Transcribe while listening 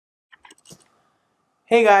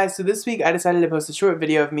Hey guys, so this week I decided to post a short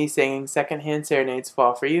video of me singing Secondhand Serenade's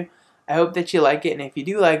Fall for You. I hope that you like it, and if you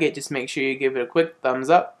do like it, just make sure you give it a quick thumbs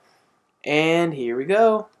up. And here we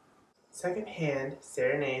go. Secondhand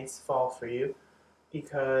Serenade's Fall for You,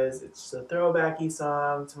 because it's just a throwbacky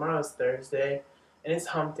song. Tomorrow's Thursday, and it's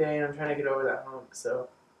hump day, and I'm trying to get over that hump, so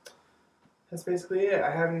that's basically it.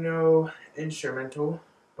 I have no instrumental,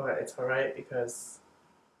 but it's alright because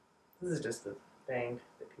this is just a thing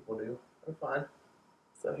that people do for fun.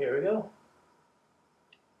 So here we go.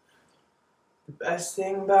 The best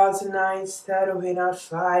thing about tonight's that we're not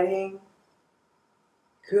fighting.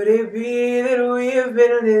 Could it be that we have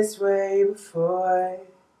been this way before?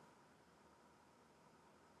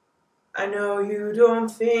 I know you don't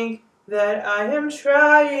think that I am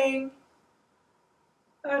trying.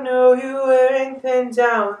 I know you're wearing thin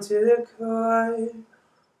down to the core.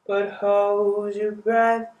 But hold your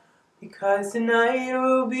breath, because tonight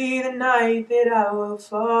will be the night that I will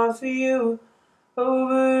fall for you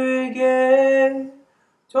over again.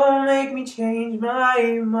 Don't make me change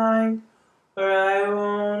my mind, or I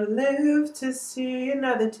won't live to see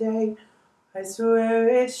another day. I swear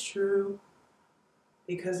it's true,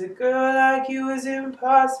 because a girl like you is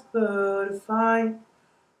impossible to find.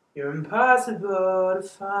 You're impossible to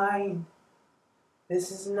find.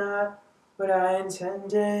 This is not what I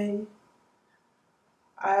intended.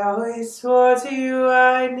 I always swore to you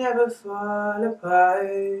I'd never fall apart,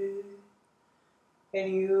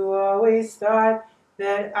 and you always thought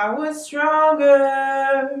that I was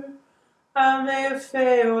stronger. I may have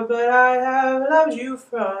failed, but I have loved you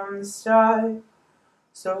from the start.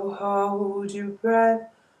 So hold your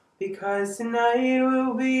breath, because tonight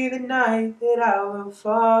will be the night that I will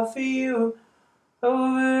fall for you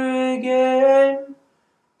over again.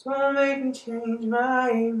 Don't make me change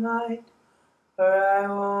my mind, or I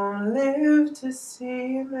won't live to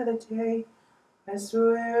see another day. I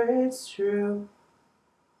swear it's true,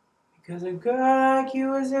 because a girl like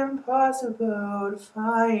you is impossible to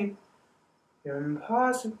find. You're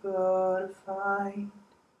impossible to find.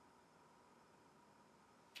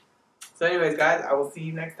 So anyways, guys, I will see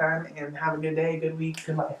you next time, and have a good day, good week,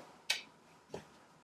 good life.